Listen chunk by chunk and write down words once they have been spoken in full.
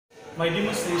my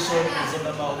demonstration is all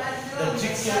about the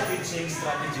Jigsaw Teaching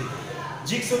Strategy.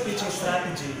 Jigsaw Teaching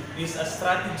Strategy is a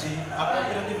strategy, a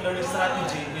cooperative learning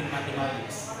strategy in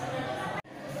mathematics.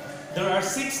 There are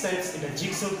 6 steps in the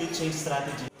Jigsaw Teaching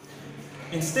Strategy.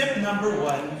 In step number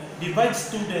 1, divide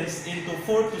students into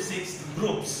 4 to 6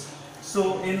 groups.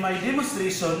 So in my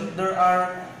demonstration, there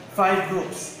are 5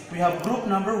 groups. We have group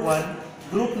number 1,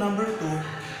 group number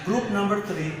 2, group number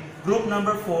 3, group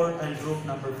number 4, and group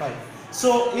number 5.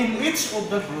 So in each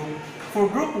of the group, for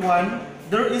group 1,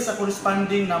 there is a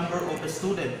corresponding number of the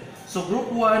student. So group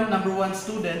 1, number 1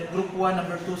 student, group 1,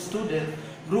 number 2 student,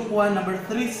 group 1, number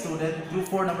 3 student,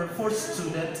 group 4, number 4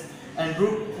 student, and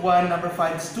group 1, number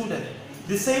 5 student.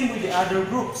 The same with the other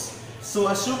groups.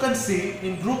 So as you can see,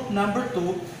 in group number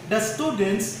 2, the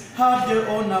students have their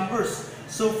own numbers.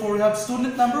 So for we have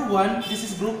student number 1, this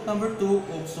is group number 2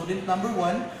 of student number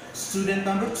 1, student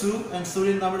number 2, and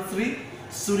student number 3,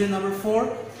 student number 4,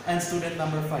 and student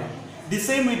number 5. The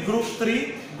same with group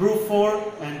 3, group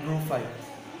 4, and group 5.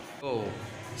 Oh.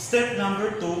 Step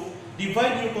number 2,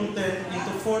 divide your content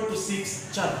into 4 to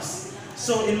 6 chunks.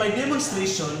 So in my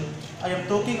demonstration, I am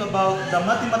talking about the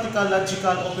mathematical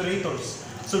logical operators.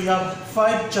 So we have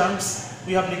 5 chunks.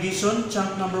 We have negation,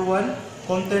 chunk number 1,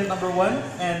 content number 1,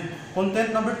 and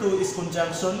content number 2 is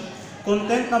conjunction.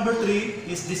 Content number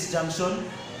 3 is disjunction.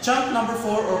 Chunk number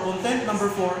 4 or content number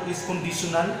 4 is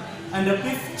conditional. And the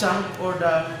 5th chunk or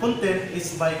the content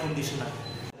is biconditional.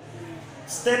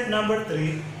 Step number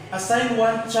 3, assign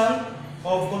 1 chunk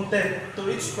of content to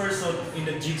each person in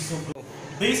the jigsaw group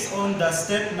based on the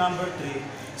step number 3.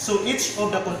 So each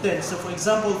of the content, so for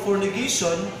example, for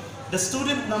negation, the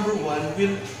student number 1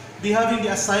 will be having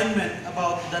the assignment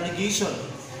about the negation.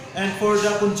 And for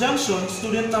the conjunction,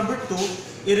 student number 2,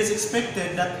 it is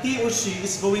expected that he or she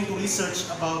is going to research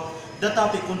about the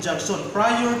topic conjunction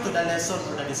prior to the lesson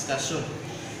or the discussion.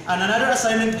 And another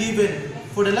assignment given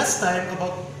for the last time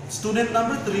about student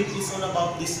number 3 is all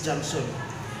about disjunction.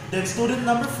 Then student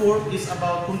number 4 is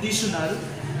about conditional,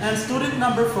 and student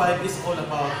number 5 is all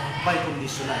about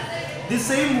biconditional. The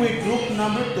same with group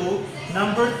number 2,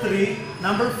 number 3,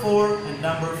 number 4, and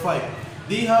number 5.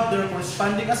 They have their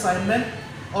corresponding assignment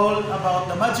all about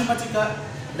the mathematical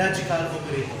logical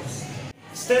operators.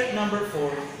 Step number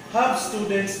 4, have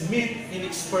students meet in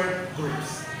expert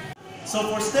groups.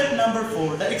 So for step number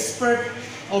 4, the expert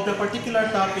of the particular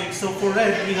topic, so for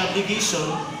red, we have negation.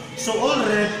 So all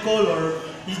red color,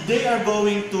 they are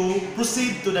going to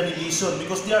proceed to the negation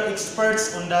because they are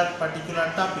experts on that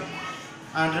particular topic.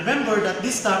 And remember that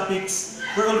these topics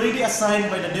were already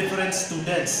assigned by the different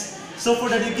students. So for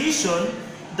the negation,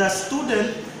 the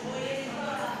student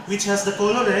which has the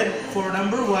color red, for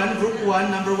number 1, group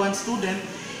 1, number 1 student,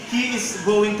 he is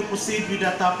going to proceed with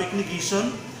the topic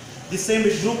negation. The same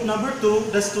with group number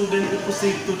 2, the student will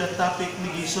proceed to the topic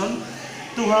negation.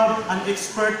 To have an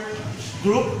expert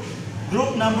group,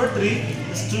 group number 3,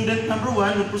 the student number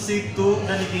 1 will proceed to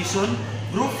the negation.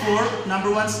 Group 4,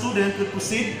 number 1 student will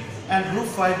proceed, and group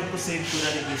 5 will proceed to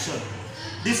the negation.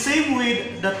 The same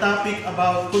with the topic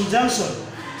about conjunction.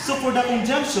 So for the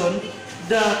conjunction,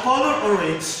 the color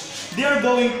orange, they are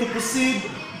going to proceed,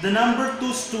 the number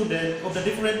 2 student of the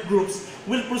different groups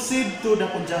will proceed to the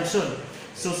conjunction.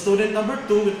 So student number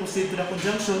 2 will proceed to the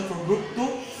conjunction. For group 2,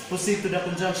 proceed to the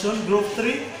conjunction. Group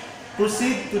 3,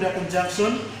 proceed to the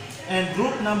conjunction. And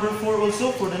group number 4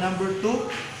 also for the number 2.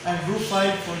 And group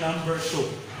 5 for number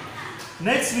 2.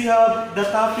 Next, we have the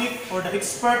topic or the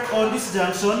expert on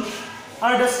disjunction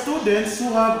are the students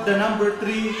who have the number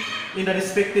 3 in the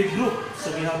respective group. So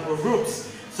we have 4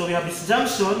 groups. So we have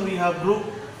disjunction, we have group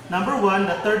number 1,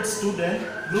 the 3rd student,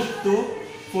 group 2,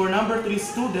 for number 3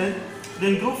 student,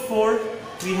 then group 4,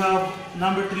 we have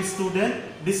number 3 student,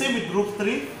 the same with group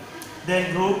 3,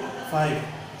 then group 5.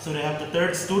 So they have the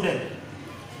 3rd student.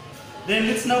 Then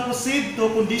let's now proceed to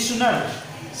conditional.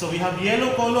 So we have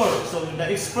yellow color. So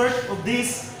the expert of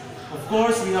this, of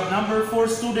course, we have number 4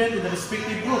 student in the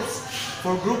respective groups.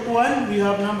 For group 1, we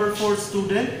have number 4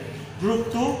 student.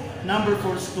 Group 2, number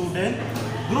 4 student.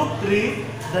 Group 3,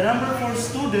 the number 4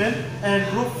 student. And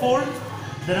group 4,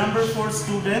 the number 4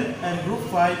 student. And group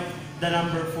 5, the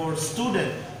number 4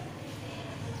 student.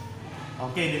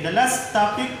 Okay, then the last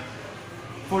topic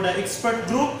for the expert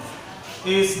group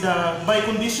is the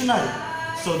biconditional.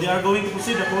 So they are going to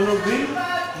proceed the color green.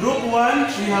 Group 1,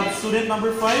 we have student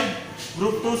number 5.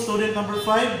 Group 2, student number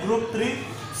 5. Group 3,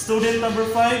 student number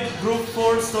 5. Group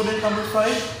 4, student number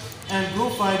 5. And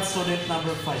group 5, student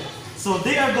number 5. So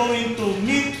they are going to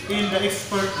meet in the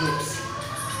expert groups.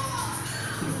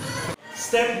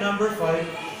 Step number 5,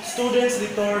 students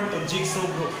return to Jigsaw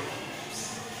group.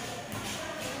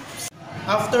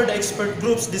 after the expert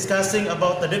groups discussing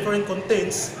about the different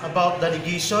contents, about the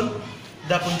negation,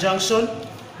 the conjunction,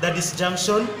 the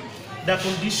disjunction, the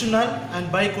conditional, and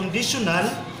biconditional,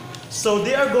 so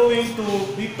they are going to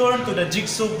return to the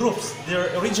jigsaw groups,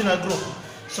 their original group.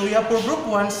 So we have for group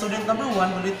 1, student number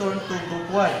 1 will return to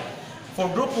group 1. For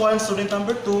group 1, student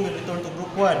number 2 will return to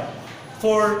group 1.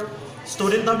 For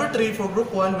student number 3, for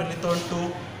group 1 will return to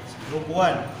group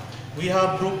 1. We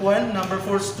have group 1, number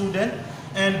 4 student,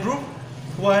 and group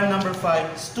 1, number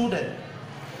 5 student.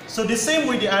 So the same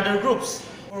with the other groups.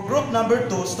 For group number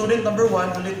 2, student number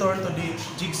 1 will return to the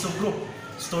jigsaw group.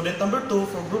 Student number 2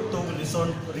 for group 2 will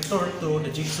return to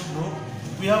the jigsaw group.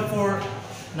 We have for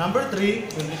number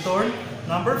 3 will return.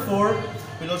 Number 4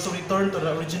 will also return to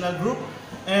the original group.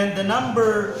 And the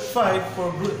number 5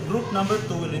 for group number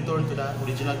 2 will return to the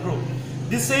original group.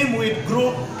 The same with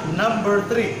group number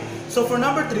 3. So for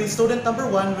number 3, student number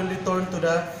 1 will return to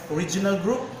the original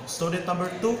group. Student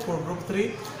number 2 for group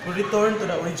 3 will return to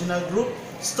the original group.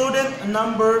 Student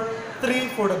number 3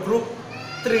 for the group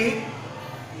 3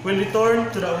 will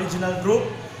return to the original group.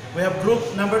 We have group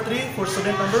number 3 for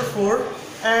student number 4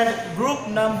 and group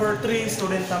number 3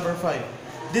 student number 5.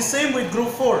 The same with group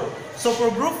 4. So for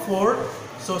group 4,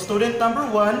 so student number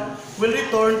 1 will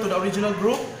return to the original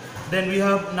group. Then we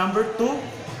have number 2,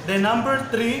 then number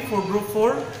 3 for group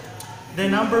 4,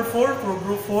 then number 4 for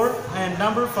group 4, and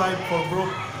number 5 for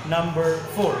group number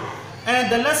 4.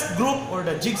 And the last group or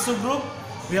the jigsaw group,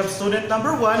 we have student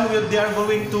number 1, they are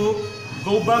going to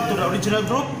go back to the original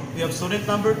group. We have student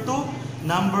number 2,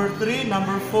 number 3,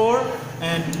 number 4,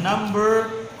 and number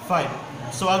 5.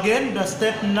 So again, the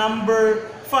step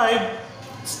number 5,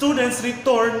 students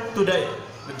return to the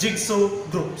jigsaw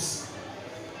groups.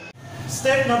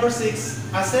 Step number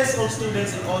 6, assess all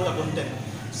students in all the content.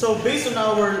 So based on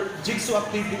our jigsaw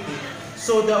activity,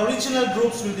 so the original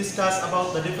groups will discuss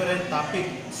about the different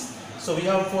topics. So we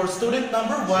have for student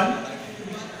number 1,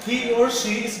 he or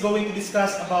she is going to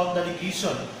discuss about the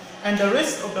negation. And the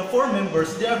rest of the 4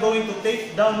 members, they are going to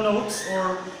take down notes,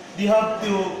 or they have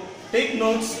to take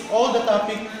notes all the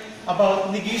topic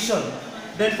about negation.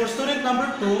 Then for student number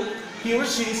 2, he or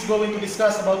she is going to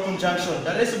discuss about conjunction.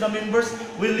 The rest of the members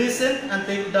will listen and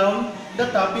take down the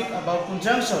topic about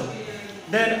conjunction.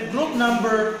 Then group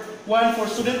number 1 for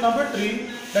student number 3,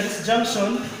 that is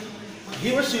junction,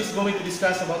 he or she is going to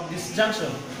discuss about disjunction.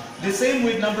 The same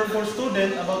with number 4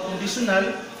 student about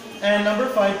conditional, and number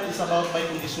 5 is about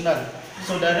biconditional.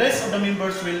 So the rest of the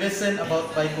members will listen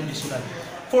about biconditional.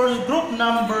 For group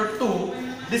number 2,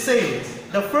 the same.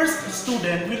 The first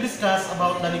student will discuss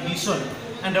about the negation,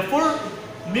 and the 4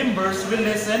 members will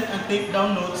listen and take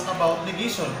down notes about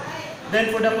negation.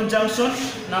 Then for the conjunction,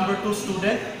 number 2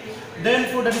 student.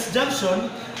 Then for the disjunction,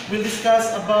 we'll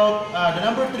discuss about, the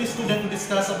number 3 student will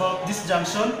discuss about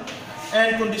disjunction,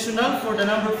 and conditional for the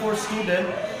number 4 student,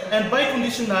 and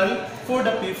biconditional for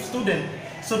the 5th student.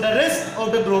 So the rest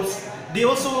of the groups, they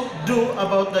also do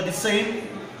about the same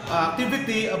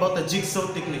activity about the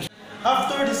jigsaw technique.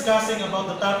 After discussing about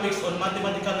the topics on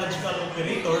mathematical logical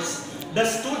operators, the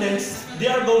students, they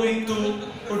are going to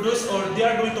produce, or they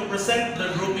are going to present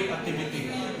the grouping activity.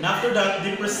 And after that,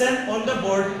 they present on the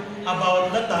board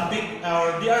about the topic,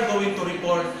 or they are going to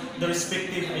report the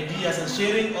respective ideas and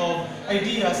sharing of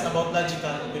ideas about logical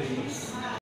operators.